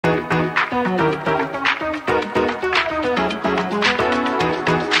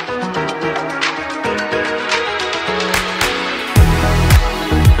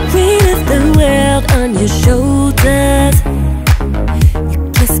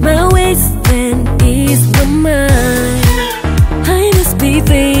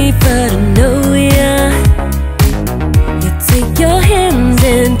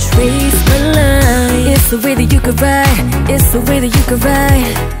could ride, it's the way that you could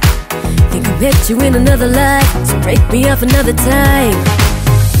ride. Think I met you in another life, so break me off another time.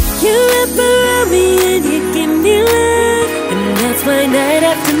 You wrap around me and you give me love, and that's why night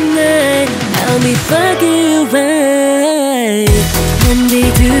after night I'll be fucking you right. Monday,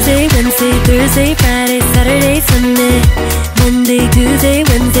 Tuesday, Wednesday, Thursday, Friday, Saturday, Sunday. Monday, Tuesday,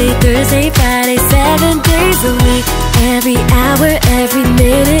 Wednesday, Thursday, Friday, 7 days a week. Every hour, every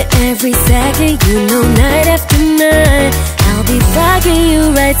minute, every second, you know night after night I'll be fucking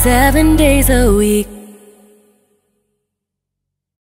you right 7 days a week.